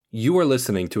You are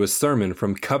listening to a sermon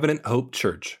from Covenant Hope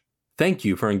Church. Thank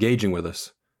you for engaging with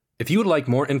us. If you would like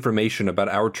more information about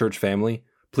our church family,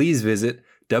 please visit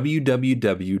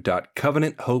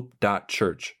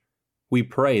www.covenanthope.church. We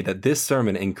pray that this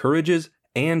sermon encourages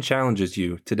and challenges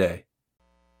you today.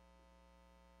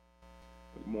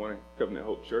 Good morning, Covenant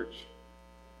Hope Church.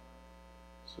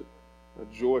 It's a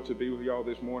joy to be with y'all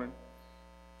this morning.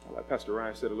 Like Pastor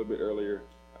Ryan said a little bit earlier,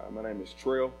 my name is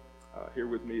Trail. Here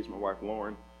with me is my wife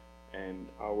Lauren, and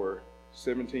our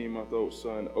 17-month-old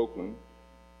son Oakland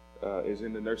is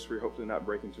in the nursery, hopefully not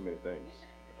breaking too many things.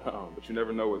 But you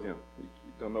never know with him. You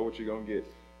don't know what you're going to get.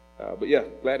 But yeah,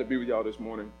 glad to be with y'all this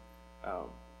morning. I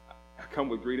come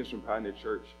with greetings from Pioneer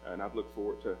Church, and I've looked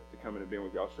forward to coming and being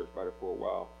with y'all's church body for a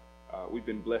while. We've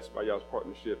been blessed by y'all's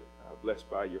partnership,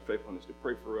 blessed by your faithfulness to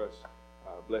pray for us,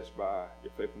 blessed by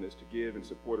your faithfulness to give and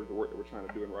support of the work that we're trying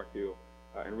to do in Rock Hill,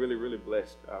 and really, really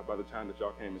blessed by the time that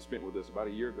y'all came and spent with us about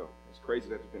a year ago. It's crazy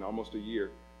that it's been almost a year.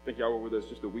 I think y'all were with us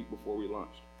just a week before we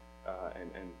launched.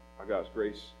 And by God's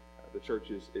grace, the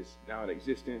church is now in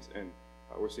existence, and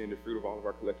we're seeing the fruit of all of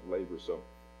our collective labor. So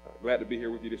glad to be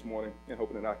here with you this morning, and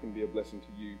hoping that I can be a blessing to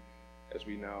you as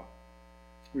we now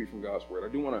read from God's Word. I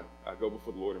do want to go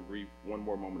before the Lord and breathe one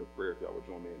more moment of prayer, if y'all would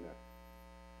join me in that.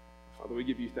 Father, we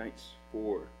give you thanks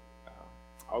for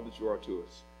all that you are to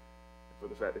us, for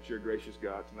the fact that you're a gracious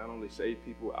God to not only save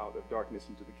people out of darkness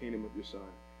into the kingdom of your Son,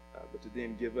 but to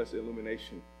then give us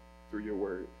illumination through your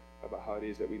Word about how it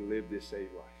is that we live this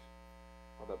saved life.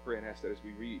 Father, I pray and ask that as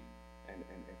we read and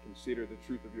consider the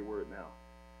truth of your Word now,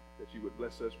 that you would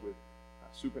bless us with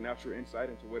supernatural insight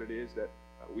into what it is that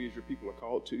we as your people are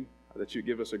called to, that you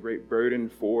give us a great burden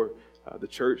for the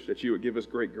church, that you would give us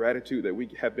great gratitude that we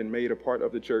have been made a part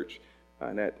of the church,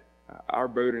 and that our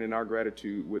burden and our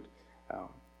gratitude would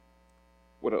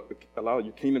allow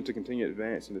your kingdom to continue to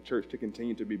advance and the church to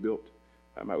continue to be built.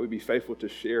 Might we be faithful to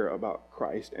share about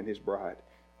Christ and his bride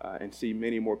and see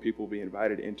many more people be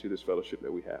invited into this fellowship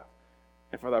that we have.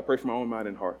 And Father, I pray for my own mind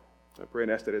and heart. I pray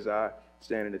and ask that as I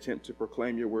stand and attempt to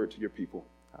proclaim your word to your people,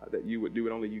 that you would do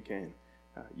what only you can.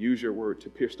 Use your word to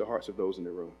pierce the hearts of those in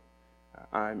the room.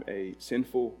 I'm a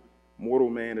sinful, mortal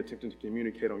man attempting to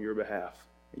communicate on your behalf,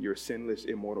 and you're a sinless,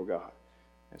 immortal God.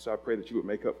 And so I pray that you would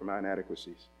make up for my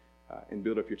inadequacies and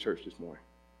build up your church this morning.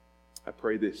 I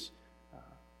pray this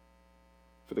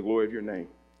for the glory of your name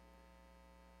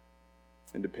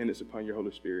and dependence upon your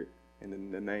Holy Spirit, and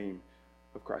in the name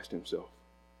of Christ himself.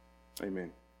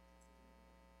 Amen.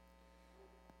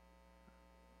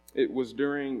 It was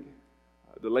during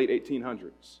the late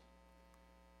 1800s,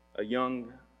 a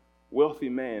young, wealthy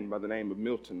man by the name of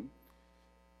Milton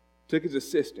took his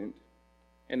assistant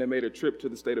and they made a trip to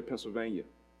the state of Pennsylvania.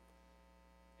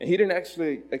 And he didn't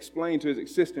actually explain to his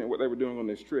assistant what they were doing on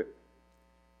this trip.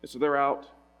 And so they're out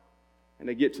and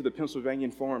they get to the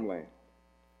Pennsylvanian farmland.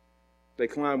 They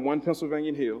climb one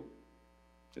Pennsylvanian hill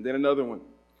and then another one.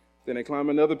 Then they climb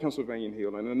another Pennsylvanian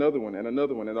hill and another one and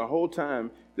another one. And the whole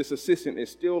time, this assistant is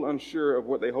still unsure of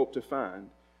what they hope to find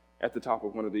at the top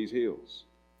of one of these hills.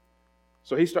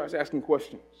 So he starts asking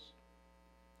questions.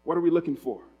 What are we looking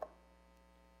for?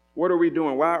 What are we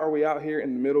doing? Why are we out here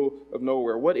in the middle of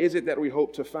nowhere? What is it that we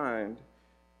hope to find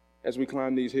as we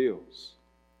climb these hills?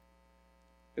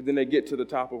 And then they get to the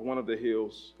top of one of the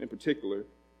hills in particular.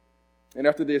 And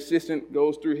after the assistant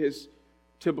goes through his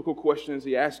typical questions,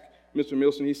 he asks Mr.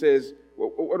 Milton, he says,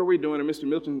 well, what are we doing? And Mr.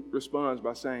 Milton responds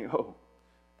by saying, oh,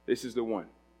 this is the one.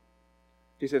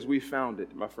 He says, we found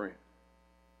it, my friend.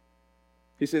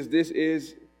 He says, this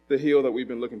is the hill that we've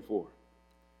been looking for.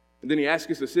 And then he asks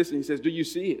his assistant, he says, do you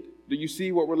see it? Do you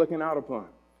see what we're looking out upon?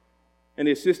 And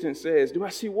the assistant says, do I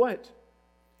see what?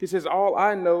 He says, all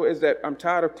I know is that I'm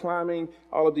tired of climbing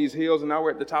all of these hills, and now we're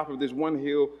at the top of this one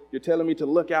hill. You're telling me to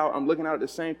look out. I'm looking out at the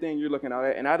same thing you're looking out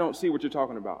at, and I don't see what you're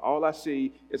talking about. All I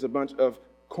see is a bunch of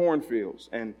cornfields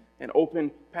and an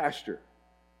open pasture.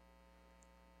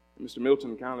 And Mr.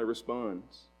 Milton kindly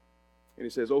responds, and he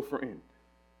says, oh, friend,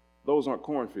 those aren't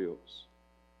cornfields.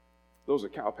 Those are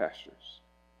cow pastures.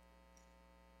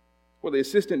 What the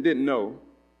assistant didn't know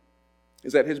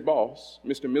is that his boss,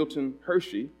 Mr. Milton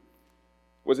Hershey,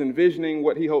 was envisioning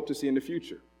what he hoped to see in the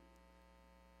future.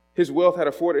 His wealth had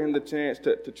afforded him the chance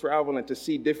to travel and to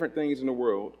see different things in the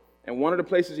world. And one of the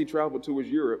places he traveled to was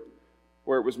Europe,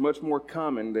 where it was much more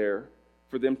common there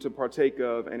for them to partake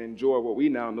of and enjoy what we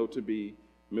now know to be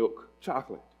milk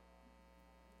chocolate.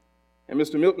 And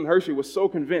Mr. Milton Hershey was so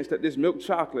convinced that this milk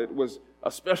chocolate was a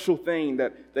special thing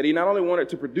that he not only wanted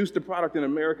to produce the product in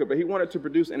America, but he wanted to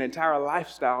produce an entire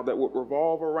lifestyle that would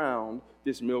revolve around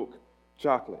this milk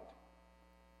chocolate.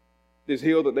 This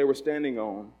hill that they were standing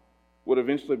on would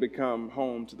eventually become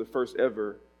home to the first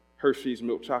ever Hershey's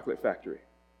milk chocolate factory.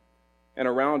 And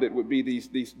around it would be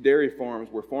these dairy farms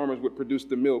where farmers would produce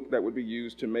the milk that would be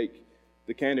used to make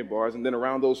the candy bars. And then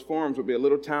around those farms would be a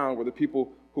little town where the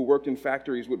people who worked in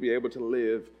factories would be able to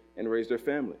live and raise their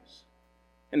families.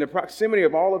 And the proximity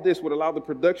of all of this would allow the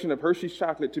production of Hershey's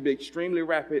chocolate to be extremely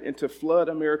rapid and to flood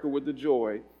America with the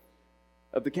joy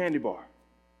of the candy bar.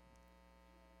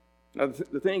 Now,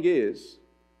 the thing is,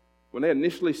 when they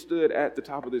initially stood at the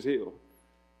top of this hill,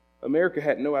 America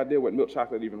had no idea what milk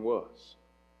chocolate even was.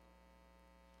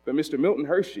 But Mr. Milton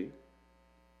Hershey,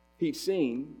 he'd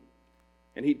seen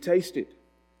and he'd tasted,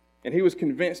 and he was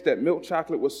convinced that milk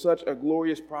chocolate was such a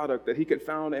glorious product that he could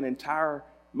found an entire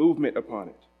movement upon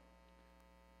it.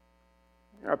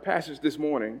 In our passage this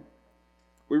morning,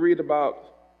 we read about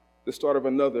the start of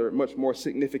another, much more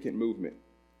significant movement.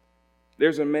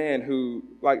 There's a man who,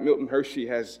 like Milton Hershey,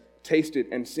 has tasted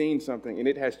and seen something, and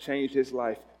it has changed his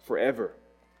life forever.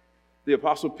 The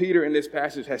Apostle Peter in this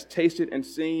passage has tasted and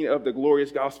seen of the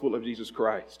glorious gospel of Jesus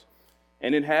Christ.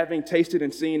 And in having tasted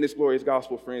and seen this glorious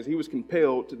gospel, friends, he was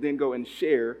compelled to then go and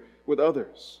share with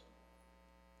others.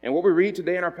 And what we read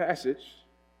today in our passage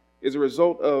is a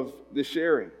result of the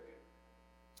sharing.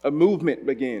 A movement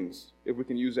begins, if we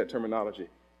can use that terminology.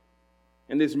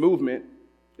 And this movement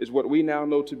is what we now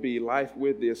know to be life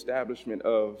with the establishment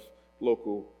of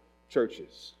local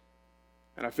churches.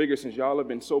 And I figure since y'all have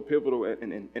been so pivotal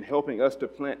in helping us to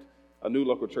plant a new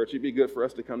local church, it'd be good for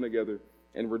us to come together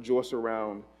and rejoice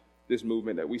around this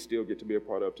movement that we still get to be a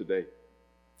part of today.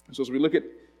 So as we look at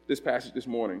this passage this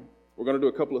morning, we're going to do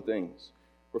a couple of things.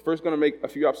 We're first going to make a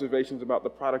few observations about the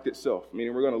product itself,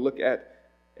 meaning we're going to look at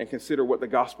and consider what the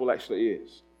gospel actually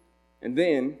is. And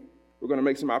then we're going to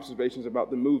make some observations about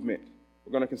the movement.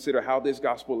 We're going to consider how this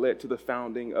gospel led to the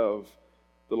founding of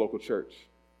the local church.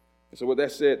 And so with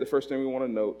that said, the first thing we want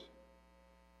to note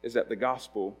is that the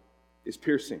gospel is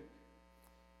piercing.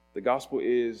 The gospel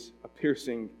is a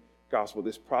piercing gospel.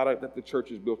 This product that the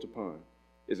church is built upon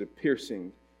is a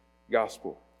piercing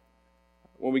gospel.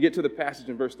 When we get to the passage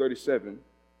in verse 37,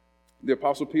 the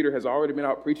Apostle Peter has already been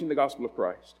out preaching the gospel of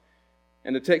Christ.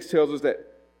 And the text tells us that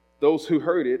those who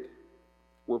heard it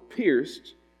were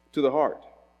pierced to the heart.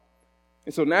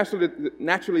 And so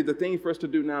naturally, the thing for us to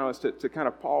do now is to kind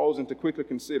of pause and to quickly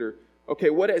consider,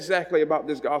 okay, what exactly about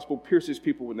this gospel pierces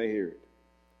people when they hear it?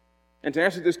 And to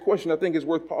answer this question, I think it's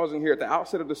worth pausing here at the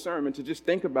outset of the sermon to just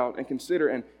think about and consider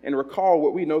and recall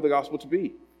what we know the gospel to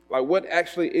be. Like, what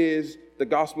actually is the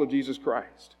gospel of Jesus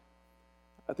Christ?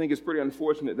 I think it's pretty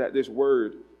unfortunate that this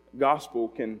word, gospel,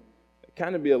 can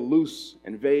kind of be a loose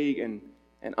and vague and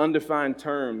undefined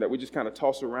term that we just kind of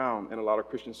toss around in a lot of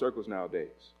Christian circles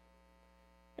nowadays.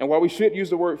 And while we should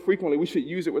use the word frequently, we should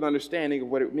use it with understanding of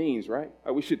what it means, right?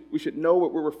 We should know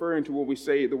what we're referring to when we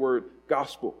say the word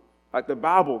gospel. Like the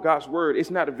Bible, God's word,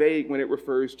 it's not vague when it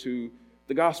refers to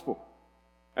the gospel.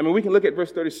 I mean, we can look at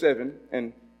verse 37,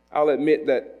 and I'll admit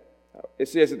that it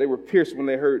says that they were pierced when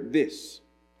they heard this.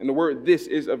 And the word this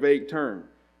is a vague term.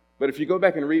 But if you go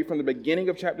back and read from the beginning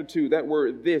of chapter 2, that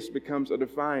word this becomes a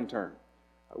defined term.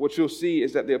 What you'll see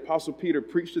is that the Apostle Peter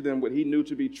preached to them what he knew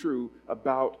to be true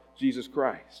about Jesus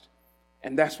Christ.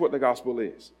 And that's what the gospel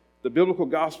is. The biblical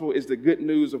gospel is the good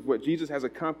news of what Jesus has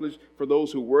accomplished for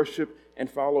those who worship and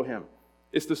follow him.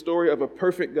 It's the story of a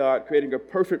perfect God creating a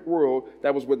perfect world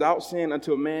that was without sin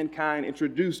until mankind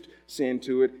introduced sin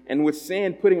to it. And with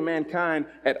sin putting mankind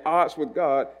at odds with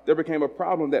God, there became a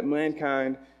problem that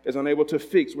mankind is unable to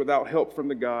fix without help from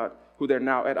the God who they're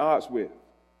now at odds with.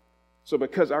 So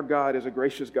because our God is a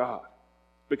gracious God,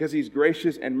 because he's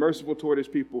gracious and merciful toward his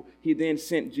people, he then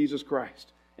sent Jesus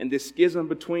Christ. And this schism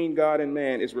between God and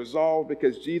man is resolved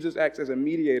because Jesus acts as a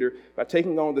mediator by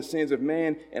taking on the sins of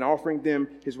man and offering them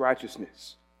his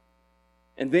righteousness.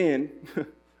 And then,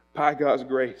 by God's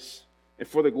grace and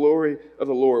for the glory of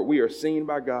the Lord, we are seen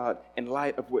by God in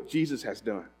light of what Jesus has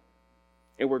done.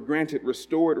 And we're granted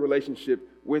restored relationship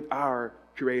with our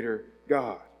Creator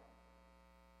God.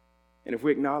 And if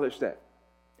we acknowledge that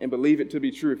and believe it to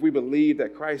be true, if we believe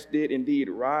that Christ did indeed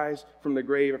rise from the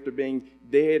grave after being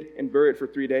dead and buried for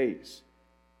 3 days,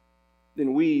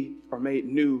 then we are made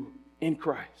new in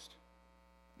Christ.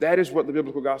 That is what the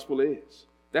biblical gospel is.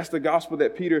 That's the gospel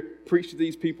that Peter preached to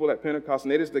these people at Pentecost,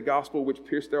 and it is the gospel which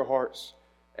pierced their hearts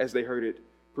as they heard it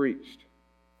preached.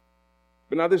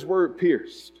 But now this word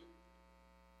pierced,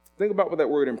 think about what that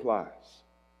word implies.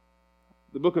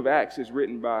 The book of Acts is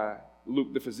written by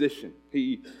Luke the physician.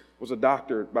 He was a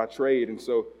doctor by trade, and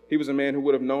so he was a man who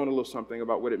would have known a little something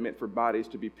about what it meant for bodies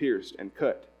to be pierced and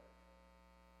cut.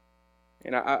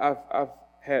 And I've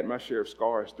had my share of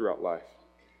scars throughout life.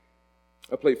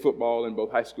 I played football in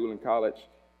both high school and college.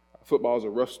 Football is a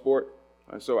rough sport.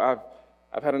 And so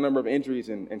I've had a number of injuries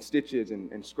and stitches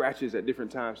and scratches at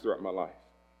different times throughout my life.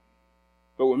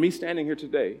 But with me standing here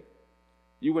today,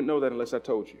 you wouldn't know that unless I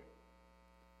told you.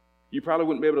 You probably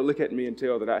wouldn't be able to look at me and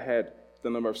tell that I had the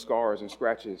number of scars and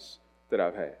scratches that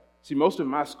I've had. See, most of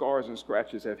my scars and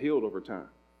scratches have healed over time.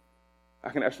 I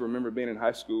can actually remember being in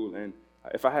high school, and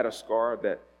if I had a scar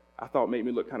that I thought made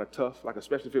me look kind of tough, like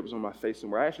especially if it was on my face,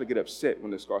 and where I actually get upset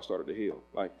when the scar started to heal.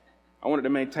 Like, I wanted to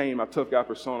maintain my tough guy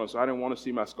persona, so I didn't want to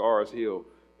see my scars heal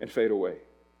and fade away.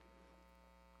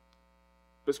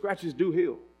 But scratches do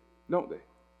heal, don't they?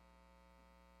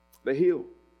 They heal.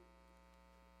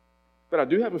 But I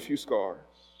do have a few scars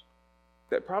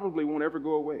that probably won't ever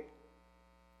go away.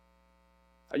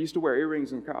 I used to wear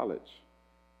earrings in college,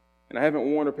 and I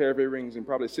haven't worn a pair of earrings in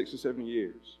probably 6 or 7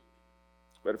 years.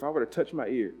 But if I were to touch my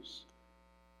ears,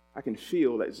 I can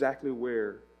feel exactly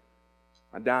where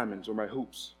my diamonds or my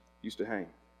hoops used to hang.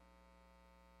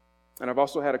 And I've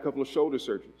also had a couple of shoulder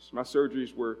surgeries. My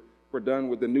surgeries were done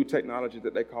with the new technology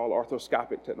that they call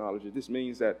arthroscopic technology. This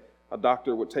means that a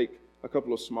doctor would take a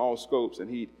couple of small scopes and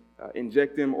he'd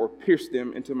inject them or pierce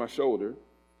them into my shoulder.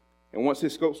 And once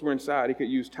his scopes were inside, he could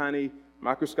use tiny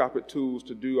microscopic tools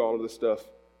to do all of the stuff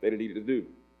that he needed to do.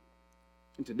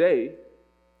 And today,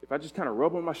 if I just kind of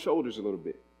rub on my shoulders a little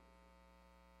bit,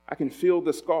 I can feel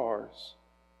the scars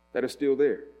that are still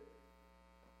there.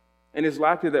 And it's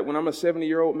likely that when I'm a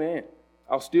 70-year-old man,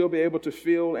 I'll still be able to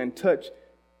feel and touch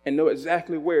and know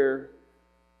exactly where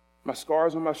my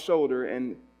scars on my shoulder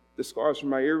and the scars from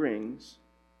my earrings,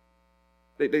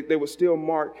 they would still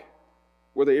mark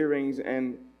where the earrings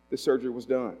and the surgery was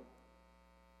done.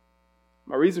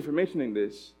 My reason for mentioning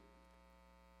this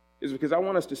is because I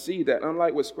want us to see that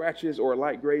unlike with scratches or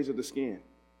light grays of the skin,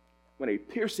 when a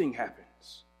piercing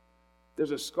happens,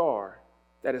 there's a scar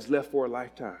that is left for a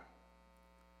lifetime.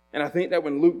 And I think that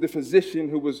when Luke, the physician,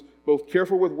 who was both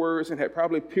careful with words and had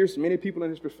probably pierced many people in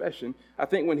his profession, I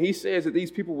think when he says that these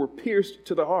people were pierced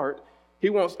to the heart, he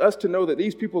wants us to know that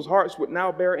these people's hearts would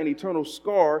now bear an eternal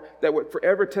scar that would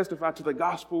forever testify to the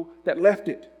gospel that left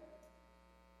it.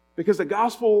 Because the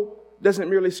gospel doesn't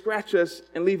merely scratch us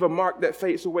and leave a mark that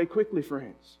fades away quickly,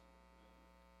 friends.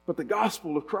 But the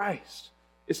gospel of Christ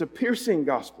is a piercing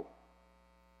gospel.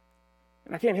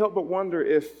 And I can't help but wonder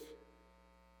if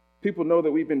people know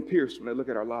that we've been pierced when they look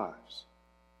at our lives.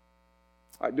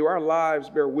 Do our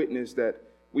lives bear witness that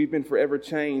we've been forever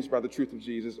changed by the truth of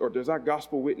Jesus, or does our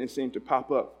gospel witness seem to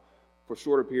pop up for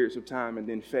shorter periods of time and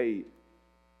then fade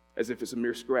as if it's a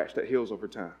mere scratch that heals over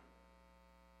time?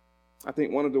 I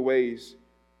think one of the ways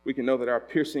we can know that our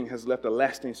piercing has left a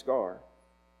lasting scar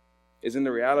is in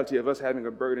the reality of us having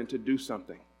a burden to do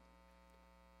something.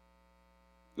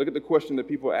 Look at the question that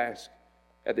people ask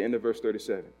at the end of verse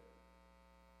 37.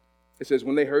 It says,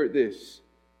 when they heard this,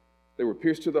 they were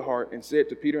pierced to the heart and said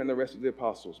to Peter and the rest of the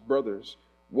apostles, brothers,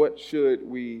 what should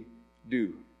we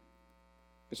do?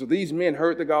 And so these men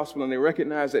heard the gospel and they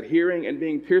recognized that hearing and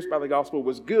being pierced by the gospel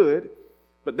was good,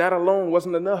 but that alone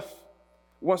wasn't enough.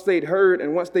 Once they'd heard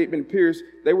and once they'd been pierced,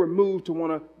 they were moved to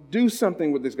want to do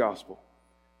something with this gospel.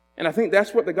 And I think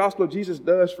that's what the gospel of Jesus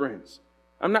does, friends.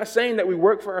 I'm not saying that we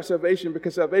work for our salvation,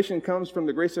 because salvation comes from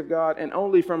the grace of God and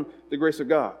only from the grace of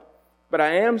God. But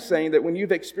I am saying that when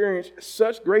you've experienced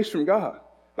such grace from God,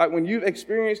 like when you've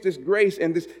experienced this grace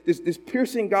and this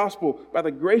piercing gospel by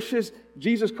the gracious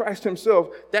Jesus Christ himself,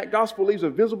 that gospel leaves a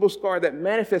visible scar that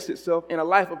manifests itself in a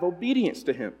life of obedience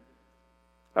to him.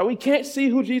 Now, we can't see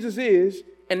who Jesus is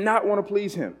and not want to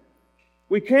please him.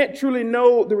 We can't truly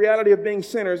know the reality of being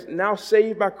sinners now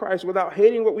saved by Christ without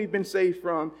hating what we've been saved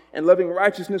from and loving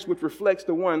righteousness which reflects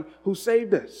the one who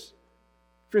saved us.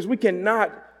 Friends, we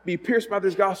cannot be pierced by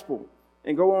this gospel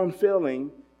and go on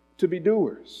failing to be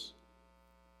doers.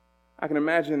 I can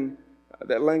imagine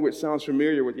that language sounds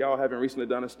familiar with y'all having recently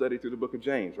done a study through the book of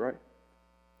James, right?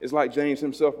 It's like James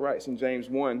himself writes in James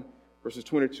 1, verses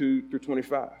 22 through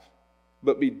 25.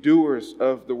 But be doers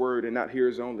of the word and not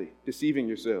hearers only, deceiving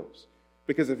yourselves.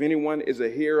 Because if anyone is a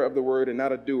hearer of the word and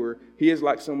not a doer, he is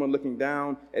like someone looking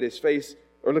down at his face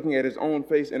or looking at his own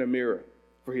face in a mirror.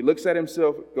 For he looks at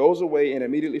himself, goes away, and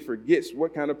immediately forgets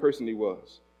what kind of person he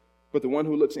was. But the one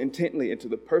who looks intently into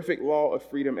the perfect law of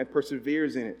freedom and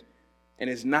perseveres in it, and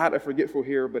is not a forgetful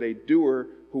hearer, but a doer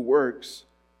who works,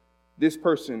 this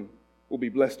person will be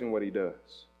blessed in what he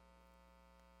does.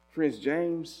 Friends,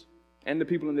 James and the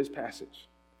people in this passage,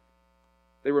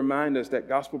 they remind us that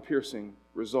gospel piercing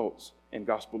results in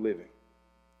gospel living.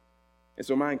 And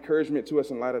so my encouragement to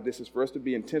us in light of this is for us to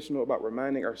be intentional about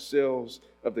reminding ourselves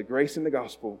of the grace in the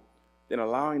gospel, then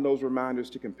allowing those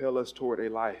reminders to compel us toward a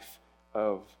life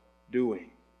of doing.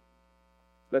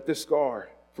 Let this scar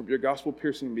from your gospel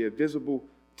piercing be a visible,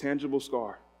 tangible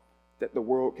scar that the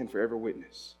world can forever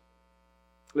witness.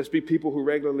 Let's be people who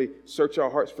regularly search our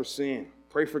hearts for sin,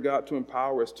 pray for God to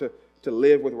empower us to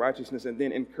live with righteousness, and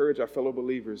then encourage our fellow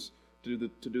believers to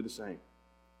do the same.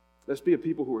 Let's be a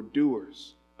people who are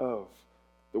doers of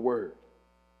the word.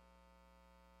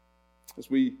 As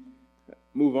we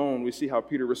move on, we see how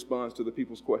Peter responds to the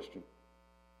people's question.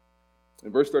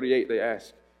 In verse 38, they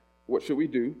ask, "What should we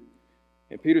do?"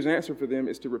 And Peter's answer for them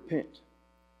is to repent.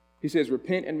 He says,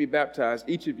 "Repent and be baptized,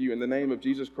 each of you, in the name of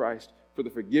Jesus Christ, for the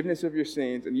forgiveness of your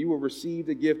sins, and you will receive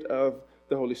the gift of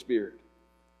the Holy Spirit."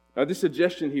 Now, this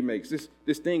suggestion he makes,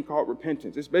 this thing called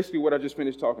repentance, it's basically what I just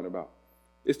finished talking about.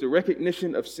 It's the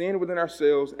recognition of sin within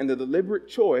ourselves and the deliberate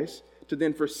choice to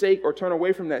then forsake or turn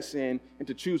away from that sin and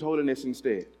to choose holiness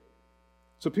instead.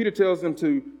 So Peter tells them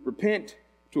to repent,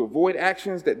 to avoid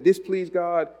actions that displease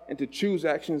God, and to choose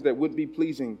actions that would be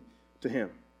pleasing to him.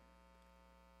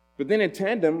 But then in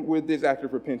tandem with this act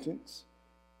of repentance,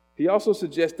 he also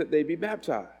suggests that they be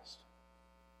baptized.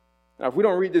 Now, if we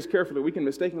don't read this carefully, we can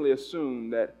mistakenly assume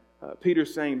that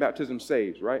Peter's saying baptism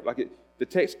saves, right? The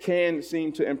text can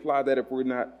seem to imply that if we're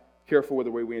not careful with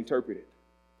the way we interpret it.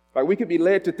 Like, we could be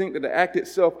led to think that the act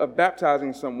itself of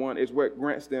baptizing someone is what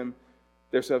grants them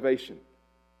their salvation.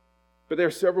 But there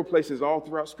are several places all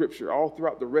throughout Scripture, all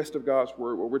throughout the rest of God's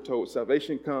Word, where we're told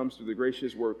salvation comes through the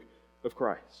gracious work of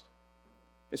Christ.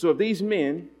 And so if these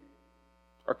men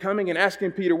are coming and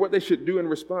asking Peter what they should do in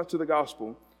response to the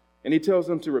gospel, and he tells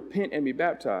them to repent and be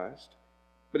baptized,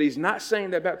 but he's not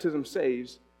saying that baptism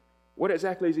saves, what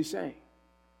exactly is he saying?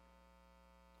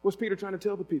 What's Peter trying to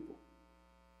tell the people?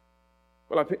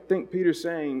 Well, I think Peter's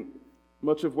saying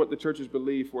much of what the church has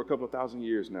believed for a couple of thousand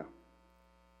years now.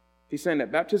 He's saying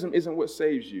that baptism isn't what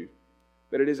saves you,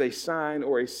 that it is a sign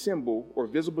or a symbol or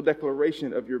visible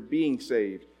declaration of your being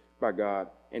saved by God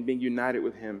and being united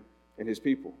with him and his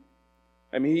people.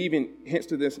 I mean, he even hints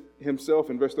to this himself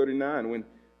in verse 39 when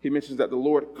he mentions that the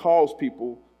Lord calls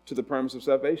people to the promise of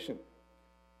salvation.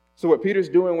 So what Peter's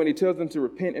doing when he tells them to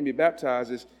repent and be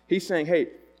baptized is he's saying, hey,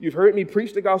 you've heard me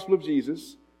preach the gospel of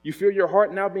Jesus. You feel your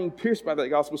heart now being pierced by that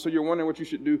gospel, so you're wondering what you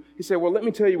should do. He said, well, let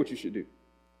me tell you what you should do.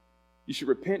 You should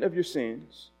repent of your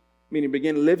sins, meaning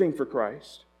begin living for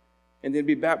Christ, and then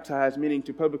be baptized, meaning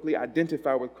to publicly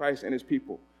identify with Christ and his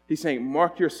people. He's saying,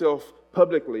 mark yourself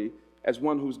publicly as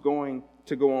one who's going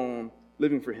to go on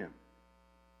living for him.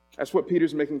 That's what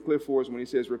Peter's making clear for us when he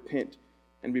says repent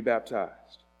and be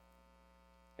baptized.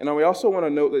 And now we also want to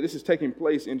note that this is taking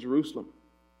place in Jerusalem.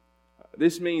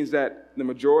 This means that the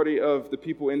majority of the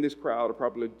people in this crowd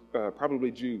are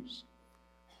probably Jews.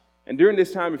 And during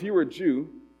this time, if you were a Jew,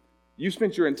 you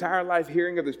spent your entire life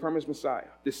hearing of this promised Messiah,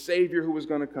 this Savior who was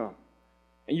going to come.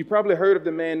 And you probably heard of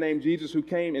the man named Jesus who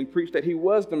came and preached that he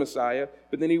was the Messiah,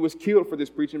 but then he was killed for this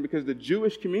preaching because the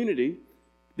Jewish community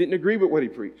didn't agree with what he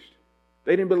preached.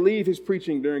 They didn't believe his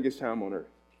preaching during his time on earth.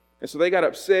 And so they got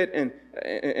upset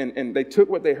and they took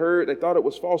what they heard. They thought it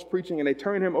was false preaching, and they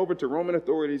turned him over to Roman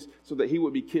authorities so that he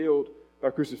would be killed by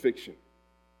crucifixion.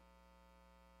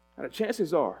 Now, the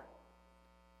chances are,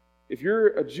 if you're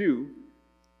a Jew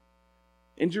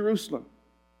in Jerusalem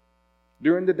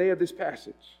during the day of this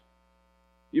passage,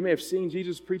 you may have seen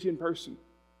Jesus preach in person.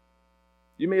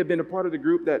 You may have been a part of the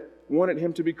group that wanted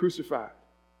him to be crucified.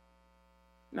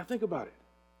 Now think about it.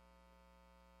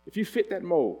 If you fit that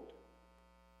mold,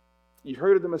 you've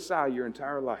heard of the Messiah your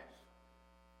entire life.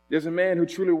 There's a man who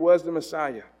truly was the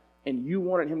Messiah, and you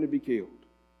wanted him to be killed.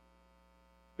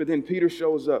 But then Peter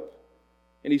shows up,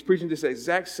 and he's preaching this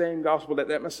exact same gospel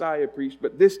that Messiah preached,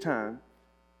 but this time,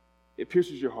 it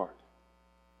pierces your heart.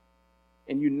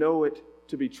 And you know it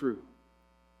to be true.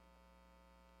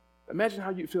 Imagine how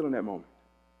you'd feel in that moment.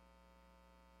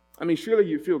 I mean, surely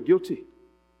you'd feel guilty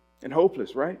and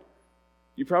hopeless, right?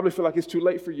 You probably feel like it's too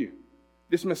late for you.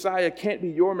 This Messiah can't be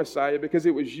your Messiah because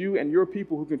it was you and your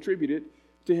people who contributed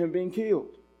to him being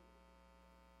killed.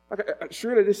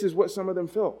 Surely this is what some of them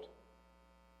felt.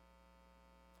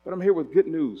 But I'm here with good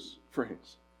news,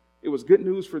 friends. It was good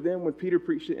news for them when Peter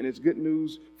preached it, and it's good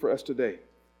news for us today.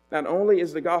 Not only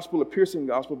is the gospel a piercing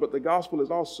gospel, but the gospel is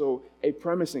also a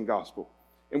promising gospel.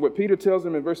 And what Peter tells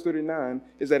them in verse 39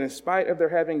 is that in spite of their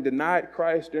having denied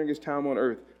Christ during his time on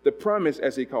earth, the promise,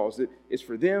 as he calls it, is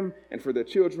for them and for their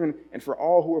children and for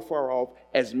all who are far off,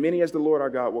 as many as the Lord our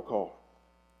God will call.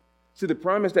 See, the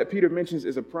promise that Peter mentions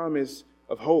is a promise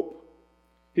of hope.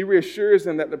 He reassures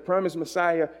them that the promised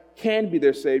Messiah can be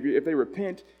their Savior if they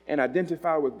repent and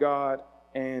identify with God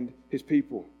and his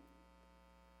people.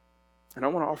 And I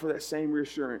want to offer that same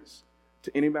reassurance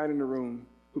to anybody in the room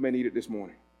who may need it this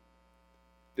morning.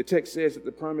 The text says that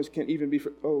the promise can even be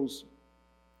for those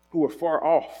who are far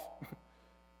off.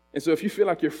 And so if you feel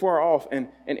like you're far off and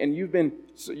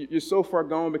you're so far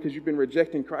gone because you've been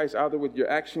rejecting Christ either with your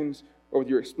actions or with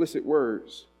your explicit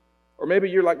words, or maybe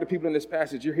you're like the people in this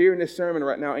passage, you're hearing this sermon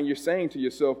right now and you're saying to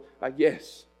yourself, like,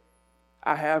 yes,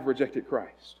 I have rejected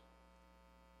Christ.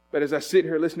 But as I sit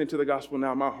here listening to the gospel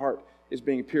now, my heart is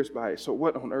being pierced by it. So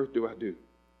what on earth do I do?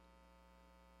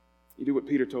 You do what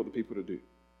Peter told the people to do.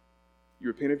 You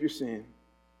repent of your sin.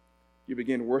 You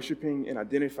begin worshiping and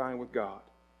identifying with God.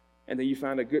 And then you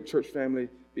find a good church family,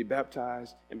 be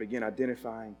baptized, and begin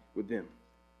identifying with them.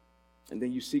 And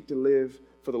then you seek to live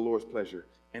for the Lord's pleasure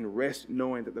and rest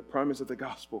knowing that the promise of the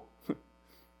gospel,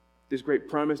 this great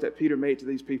promise that Peter made to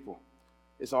these people,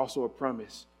 is also a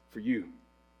promise for you.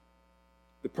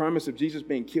 The promise of Jesus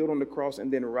being killed on the cross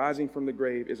and then rising from the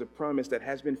grave is a promise that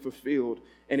has been fulfilled.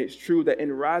 And it's true that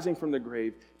in rising from the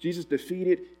grave, Jesus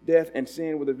defeated death and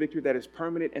sin with a victory that is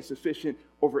permanent and sufficient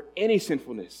over any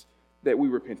sinfulness that we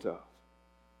repent of.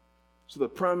 So the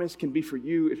promise can be for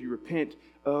you if you repent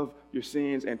of your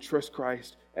sins and trust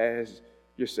Christ as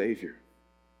your Savior.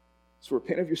 So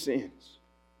repent of your sins,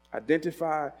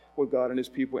 identify with God and His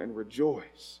people, and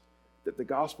rejoice that the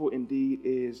gospel indeed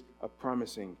is a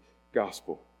promising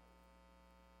gospel.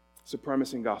 It's a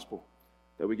promising gospel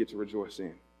that we get to rejoice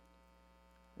in.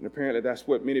 And apparently that's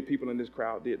what many people in this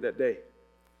crowd did that day.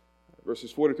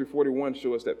 Verses 40 through 41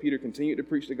 show us that Peter continued to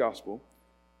preach the gospel.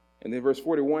 And then verse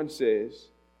 41 says,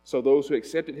 so those who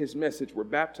accepted his message were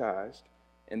baptized,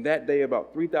 and that day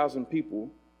about 3,000 people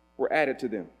were added to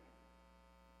them.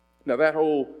 Now that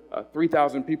whole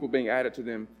 3,000 people being added to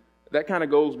them, that kind of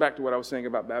goes back to what I was saying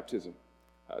about baptism.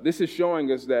 This is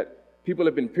showing us that people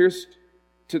have been pierced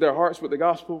to their hearts with the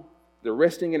gospel. They're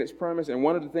resting in its promise. And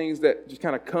one of the things that just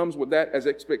kind of comes with that as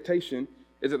expectation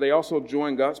is that they also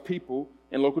join God's people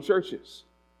in local churches.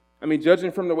 I mean,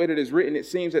 judging from the way that it's written, it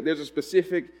seems that there's a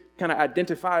specific kind of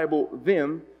identifiable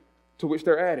them to which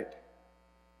they're added.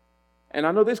 And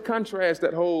I know this contrasts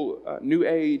that whole New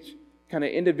Age kind of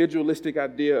individualistic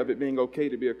idea of it being okay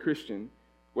to be a Christian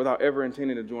without ever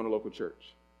intending to join a local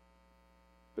church.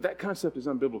 But that concept is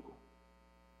unbiblical.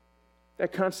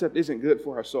 That concept isn't good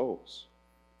for our souls.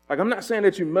 Like, I'm not saying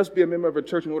that you must be a member of a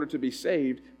church in order to be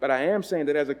saved, but I am saying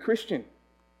that as a Christian,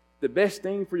 the best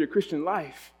thing for your Christian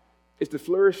life is the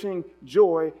flourishing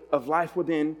joy of life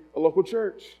within a local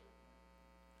church.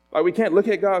 Like, we can't look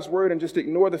at God's word and just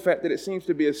ignore the fact that it seems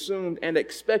to be assumed and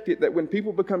expected that when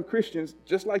people become Christians,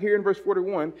 just like here in verse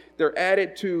 41, they're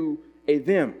added to a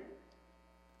them.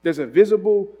 There's a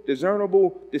visible,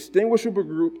 discernible, distinguishable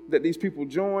group that these people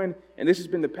join, and this has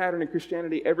been the pattern in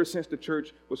Christianity ever since the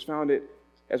church was founded,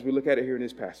 as we look at it here in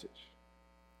this passage.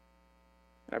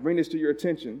 And I bring this to your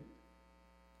attention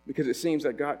because it seems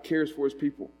that God cares for His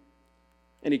people,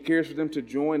 and He cares for them to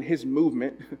join His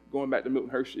movement, going back to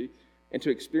Milton Hershey, and to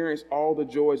experience all the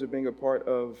joys of being a part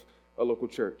of a local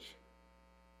church.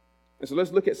 And so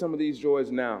let's look at some of these joys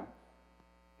now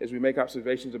as we make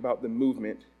observations about the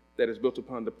movement that is built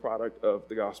upon the product of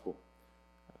the gospel.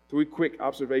 3 quick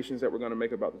observations that we're going to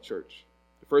make about the church.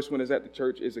 The first one is that the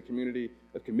church is a community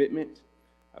of commitment.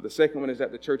 The second one is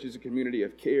that the church is a community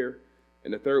of care.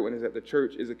 And the third one is that the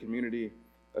church is a community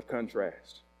of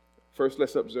contrast. First,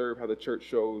 let's observe how the church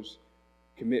shows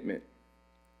commitment.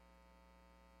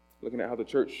 Looking at how the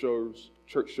church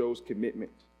shows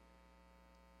commitment.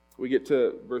 We get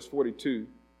to verse 42,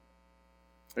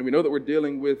 and we know that we're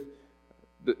dealing with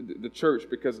the church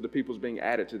because of the people's being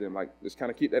added to them. Like, let's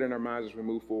kind of keep that in our minds as we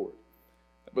move forward.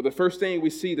 But the first thing we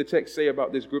see the text say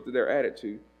about this group that they're added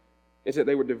to is that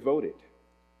they were devoted.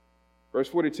 Verse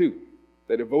 42,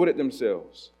 they devoted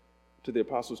themselves to the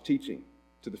apostles' teaching,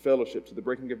 to the fellowship, to the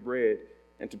breaking of bread,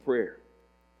 and to prayer.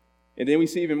 And then we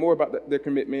see even more about their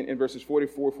commitment in verses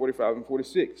 44, 45, and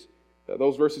 46.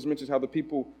 Those verses mention how the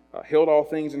people held all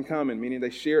things in common, meaning they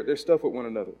shared their stuff with one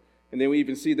another. And then we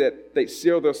even see that they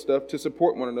sell their stuff to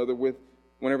support one another with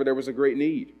whenever there was a great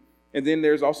need. And then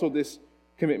there's also this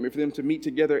commitment for them to meet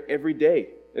together every day,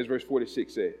 as verse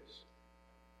 46 says.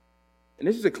 And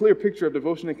this is a clear picture of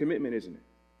devotion and commitment, isn't it?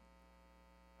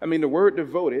 I mean, the word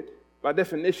devoted, by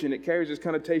definition, it carries this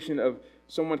connotation of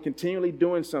someone continually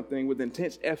doing something with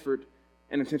intense effort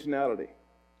and intentionality.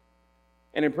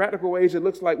 And in practical ways, it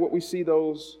looks like what we see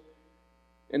those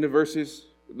in the verses,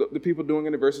 the people doing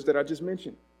in the verses that I just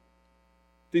mentioned.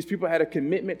 These people had a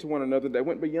commitment to one another that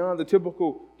went beyond the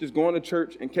typical just going to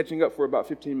church and catching up for about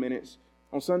 15 minutes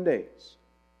on Sundays.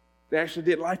 They actually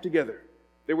did life together.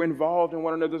 They were involved in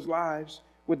one another's lives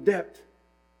with depth.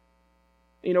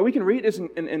 You know, we can read this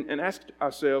and ask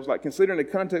ourselves, like, considering the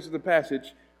context of the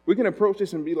passage, we can approach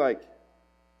this and be like,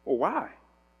 well, why?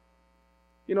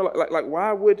 You know, like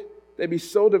why would they'd be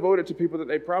so devoted to people that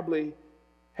they probably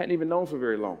hadn't even known for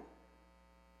very long.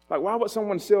 Like, why would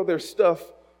someone sell their stuff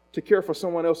to care for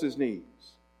someone else's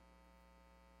needs?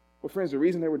 Well, friends, the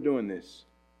reason they were doing this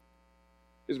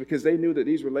is because they knew that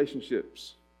these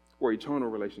relationships were eternal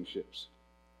relationships.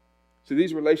 So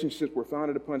these relationships were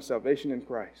founded upon salvation in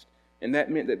Christ. And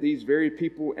that meant that these very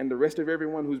people and the rest of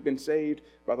everyone who's been saved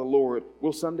by the Lord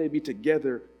will someday be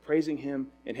together praising Him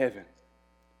in heaven.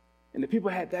 And the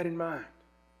people had that in mind.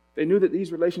 They knew that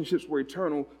these relationships were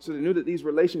eternal, so they knew that these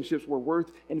relationships were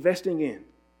worth investing in.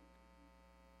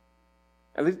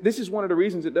 And this is one of the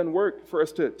reasons it doesn't work for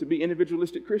us to be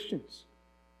individualistic Christians.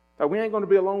 Like, we ain't going to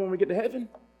be alone when we get to heaven.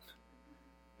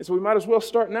 And so we might as well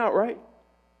start now, right?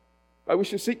 Like, we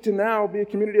should seek to now be a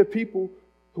community of people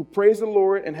who praise the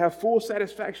Lord and have full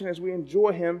satisfaction as we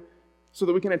enjoy Him, so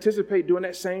that we can anticipate doing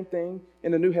that same thing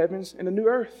in the new heavens and the new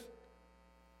earth.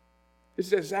 This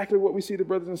is exactly what we see the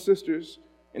brothers and sisters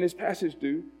in this passage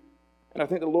do. And I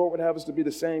think the Lord would have us to be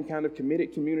the same kind of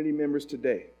committed community members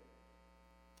today.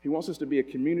 He wants us to be a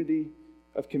community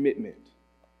of commitment.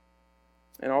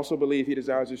 And I also believe He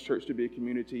desires His church to be a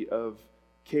community of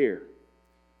care.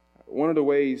 One of the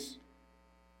ways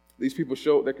these people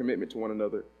showed their commitment to one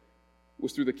another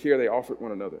was through the care they offered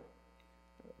one another.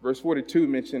 Verse 42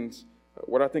 mentions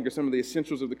what I think are some of the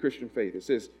essentials of the Christian faith. It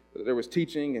says that there was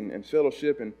teaching and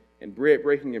fellowship and bread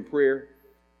breaking and prayer.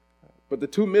 But the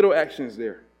two middle actions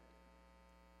there,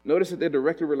 notice that they're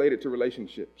directly related to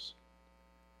relationships.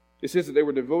 It says that they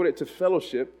were devoted to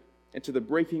fellowship and to the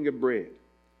breaking of bread.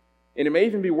 And it may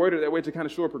even be worded that way to kind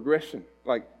of show a progression.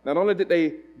 Like, not only did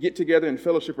they get together in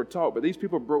fellowship or talk, but these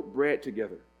people broke bread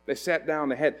together. They sat down,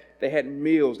 they had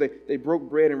meals, they broke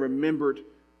bread and remembered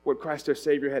what Christ their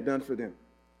Savior had done for them.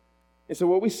 And so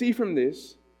what we see from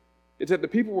this is that the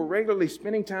people were regularly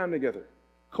spending time together,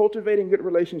 cultivating good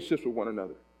relationships with one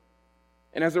another.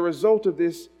 And as a result of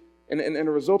this, and a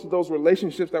result of those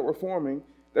relationships that were forming,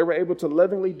 they were able to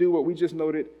lovingly do what we just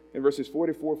noted in verses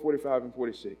 44, 45, and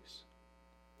 46.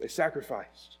 They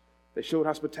sacrificed. They showed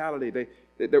hospitality.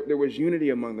 There was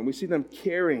unity among them. We see them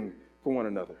caring for one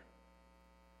another.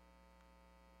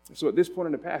 So at this point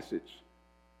in the passage,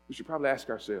 we should probably ask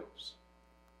ourselves,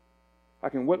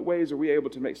 like, in what ways are we able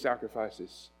to make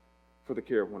sacrifices for the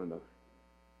care of one another?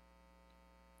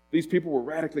 These people were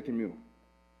radically communal.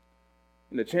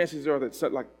 And the chances are that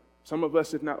some of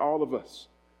us, if not all of us,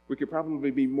 we could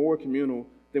probably be more communal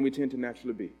than we tend to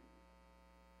naturally be.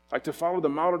 Like, to follow the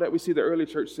model that we see the early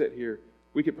church set here,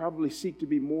 we could probably seek to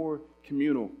be more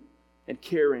communal and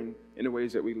caring in the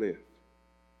ways that we live.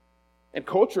 And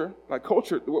culture,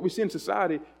 what we see in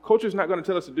society, culture is not going to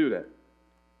tell us to do that.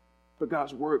 But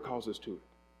God's Word calls us to it.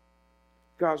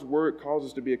 God's Word calls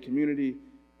us to be a community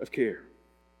of care.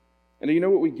 And do you know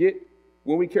what we get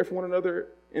when we care for one another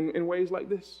in ways like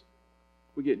this?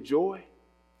 We get joy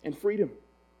and freedom.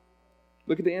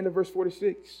 Look at the end of verse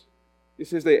 46. It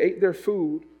says they ate their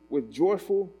food with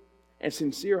joyful and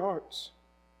sincere hearts.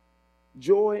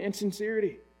 Joy and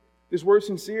sincerity. This word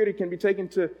sincerity can be taken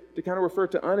to kind of refer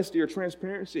to honesty or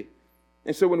transparency.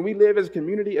 And so when we live as a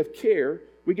community of care,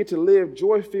 we get to live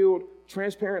joy-filled,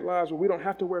 transparent lives where we don't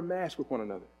have to wear masks with one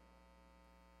another.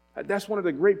 That's one of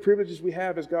the great privileges we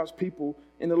have as God's people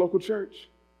in the local church.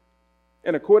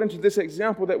 And according to this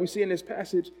example that we see in this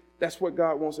passage, that's what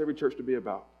God wants every church to be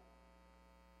about.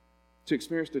 To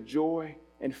experience the joy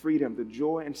and freedom, the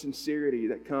joy and sincerity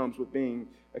that comes with being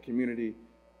a community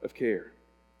of care.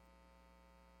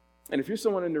 And if you're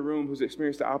someone in the room who's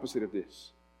experienced the opposite of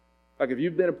this, like if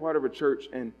you've been a part of a church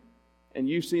and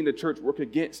you've seen the church work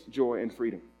against joy and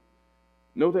freedom,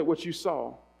 know that what you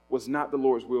saw was not the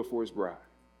Lord's will for His bride.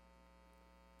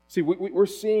 See, we're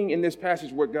seeing in this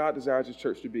passage what God desires His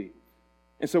church to be.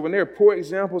 And so when there are poor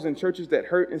examples in churches that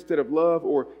hurt instead of love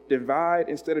or divide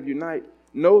instead of unite,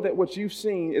 know that what you've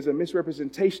seen is a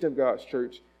misrepresentation of God's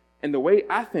church. And the way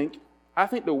I think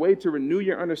the way to renew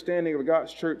your understanding of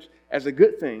God's church as a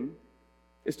good thing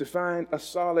is to find a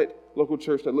solid local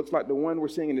church that looks like the one we're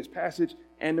seeing in this passage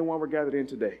and the one we're gathered in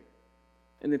today.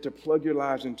 And then to plug your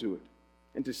lives into it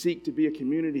and to seek to be a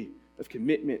community of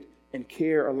commitment and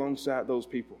care alongside those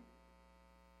people.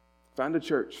 Find a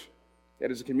church that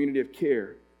is a community of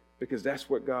care, because that's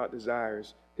what God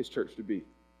desires His church to be.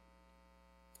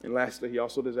 And lastly, He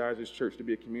also desires His church to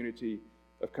be a community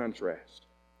of contrast.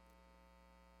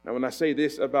 Now, when I say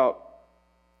this about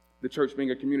the church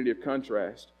being a community of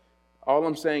contrast, all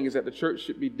I'm saying is that the church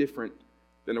should be different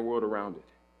than the world around it.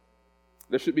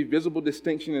 There should be visible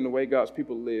distinction in the way God's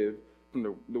people live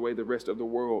from the way the rest of the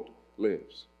world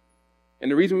lives.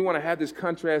 And the reason we want to have this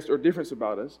contrast or difference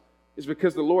about us is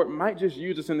because the Lord might just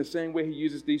use us in the same way He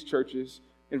uses these churches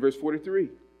in verse 43.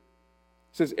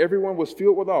 It says, everyone was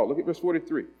filled with awe. Look at verse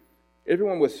 43.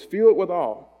 Everyone was filled with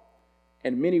awe,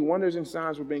 and many wonders and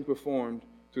signs were being performed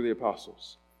through the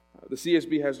apostles. The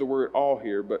CSB has the word awe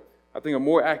here, but I think a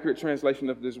more accurate translation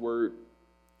of this word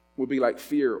would be like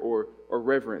fear or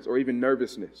reverence or even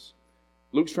nervousness.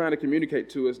 Luke's trying to communicate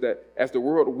to us that as the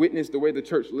world witnessed the way the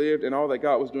church lived and all that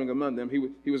God was doing among them,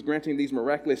 he was granting these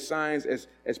miraculous signs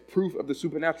as proof of the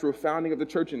supernatural founding of the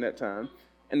church in that time.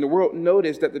 And the world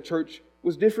noticed that the church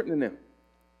was different than them.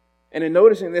 And in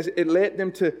noticing this, it led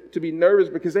them to be nervous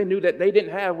because they knew that they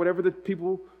didn't have whatever the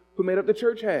people who made up the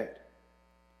church had.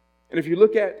 And if you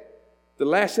look at the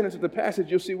last sentence of the passage,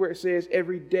 you'll see where it says,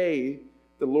 every day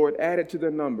the Lord added to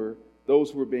their number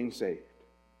those who were being saved.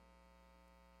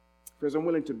 Friends, I'm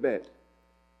willing to bet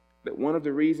that one of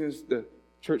the reasons the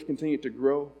church continued to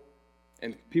grow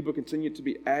and people continued to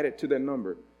be added to their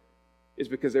number is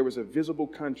because there was a visible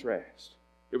contrast.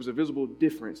 There was a visible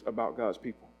difference about God's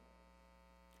people.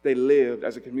 They lived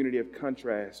as a community of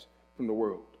contrast from the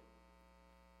world.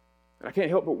 And I can't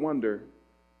help but wonder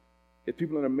if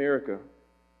people in America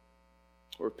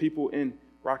or people in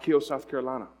Rock Hill, South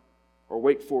Carolina, or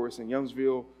Wake Forest and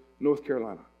Youngsville, North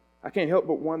Carolina, I can't help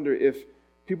but wonder if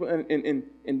people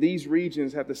in these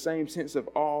regions have the same sense of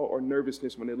awe or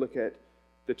nervousness when they look at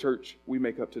the church we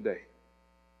make up today.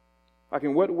 Like,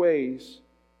 in what ways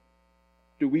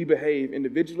do we behave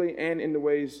individually, and in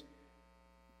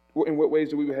what ways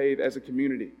do we behave as a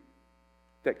community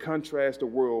that contrast the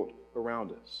world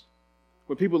around us?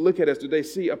 When people look at us, do they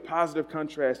see a positive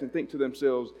contrast and think to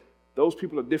themselves, those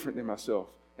people are different than myself,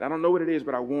 and I don't know what it is,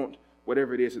 but I want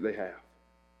whatever it is that they have?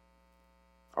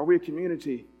 Are we a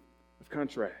community of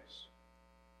contrast?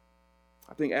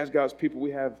 I think as God's people,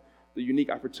 we have the unique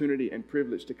opportunity and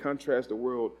privilege to contrast the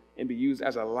world and be used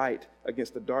as a light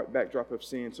against the dark backdrop of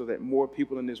sin so that more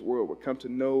people in this world would come to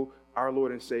know our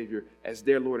Lord and Savior as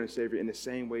their Lord and Savior in the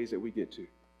same ways that we get to.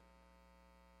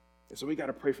 And so we got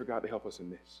to pray for God to help us in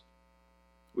this.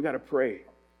 We got to pray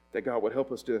that God would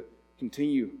help us to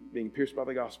continue being pierced by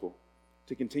the gospel,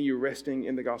 to continue resting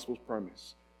in the gospel's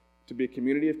promise, to be a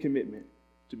community of commitment,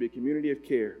 to be a community of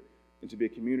care, and to be a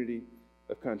community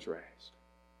of contrast.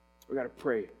 We got to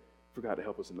pray for God to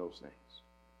help us in those things.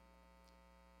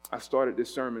 I started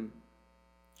this sermon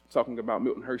talking about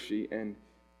Milton Hershey and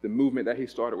the movement that he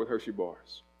started with Hershey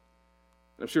bars.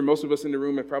 And I'm sure most of us in the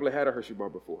room have probably had a Hershey bar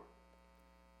before.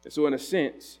 And so in a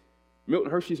sense,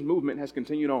 Milton Hershey's movement has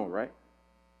continued on, right?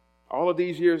 All of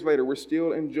these years later, we're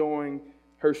still enjoying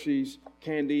Hershey's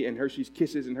candy and Hershey's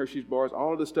Kisses and Hershey's bars.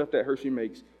 All of the stuff that Hershey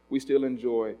makes, we still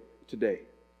enjoy today.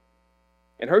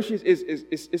 And Hershey's is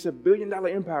a $1 billion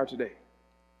empire today.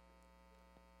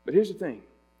 But here's the thing.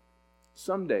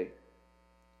 Someday,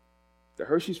 the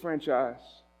Hershey's franchise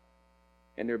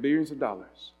and their billions of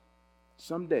dollars,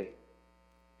 someday,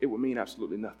 it will mean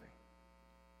absolutely nothing.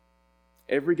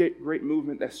 Every great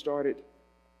movement that started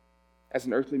as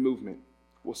an earthly movement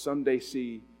will someday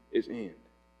see its end.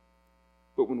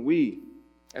 But when we,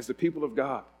 as the people of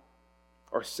God,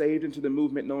 are saved into the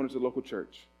movement known as the local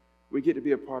church, we get to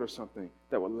be a part of something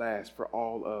that will last for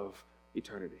all of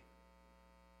eternity.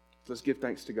 So let's give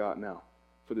thanks to God now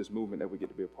for this movement that we get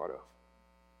to be a part of.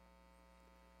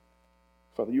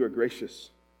 Father, you are gracious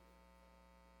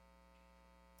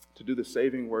to do the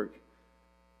saving work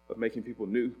of making people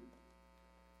new.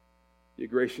 You're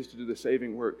gracious to do the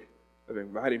saving work of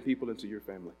inviting people into your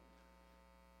family.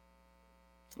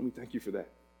 And we thank you for that.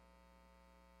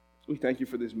 We thank you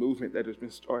for this movement that has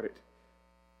been started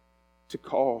to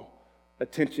call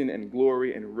attention and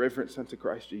glory and reverence unto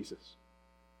Christ Jesus.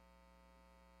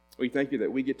 We thank you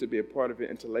that we get to be a part of it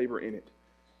and to labor in it.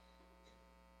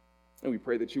 And we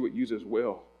pray that you would use us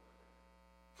well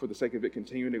for the sake of it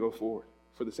continuing to go forward,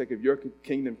 for the sake of your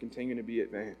kingdom continuing to be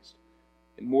advanced,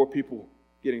 and more people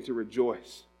getting to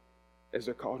rejoice as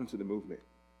they're called into the movement.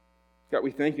 God,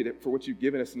 we thank you for what you've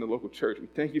given us in the local church. We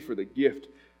thank you for the gift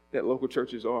that local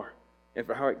churches are and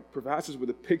for how it provides us with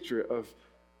a picture of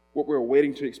what we're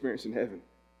waiting to experience in heaven.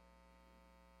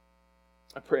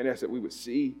 I pray and ask that we would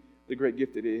see the great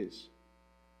gift it is,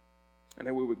 and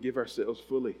that we would give ourselves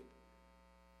fully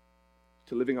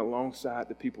to living alongside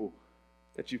the people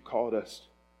that you've called us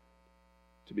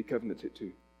to be covenanted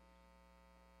to.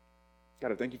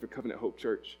 God, I thank you for Covenant Hope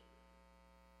Church,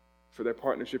 for their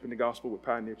partnership in the gospel with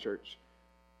Pioneer Church.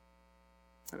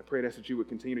 And I pray and ask that you would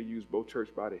continue to use both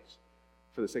church bodies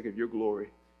for the sake of your glory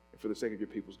and for the sake of your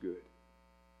people's good.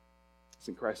 It's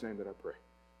in Christ's name that I pray.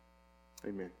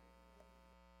 Amen.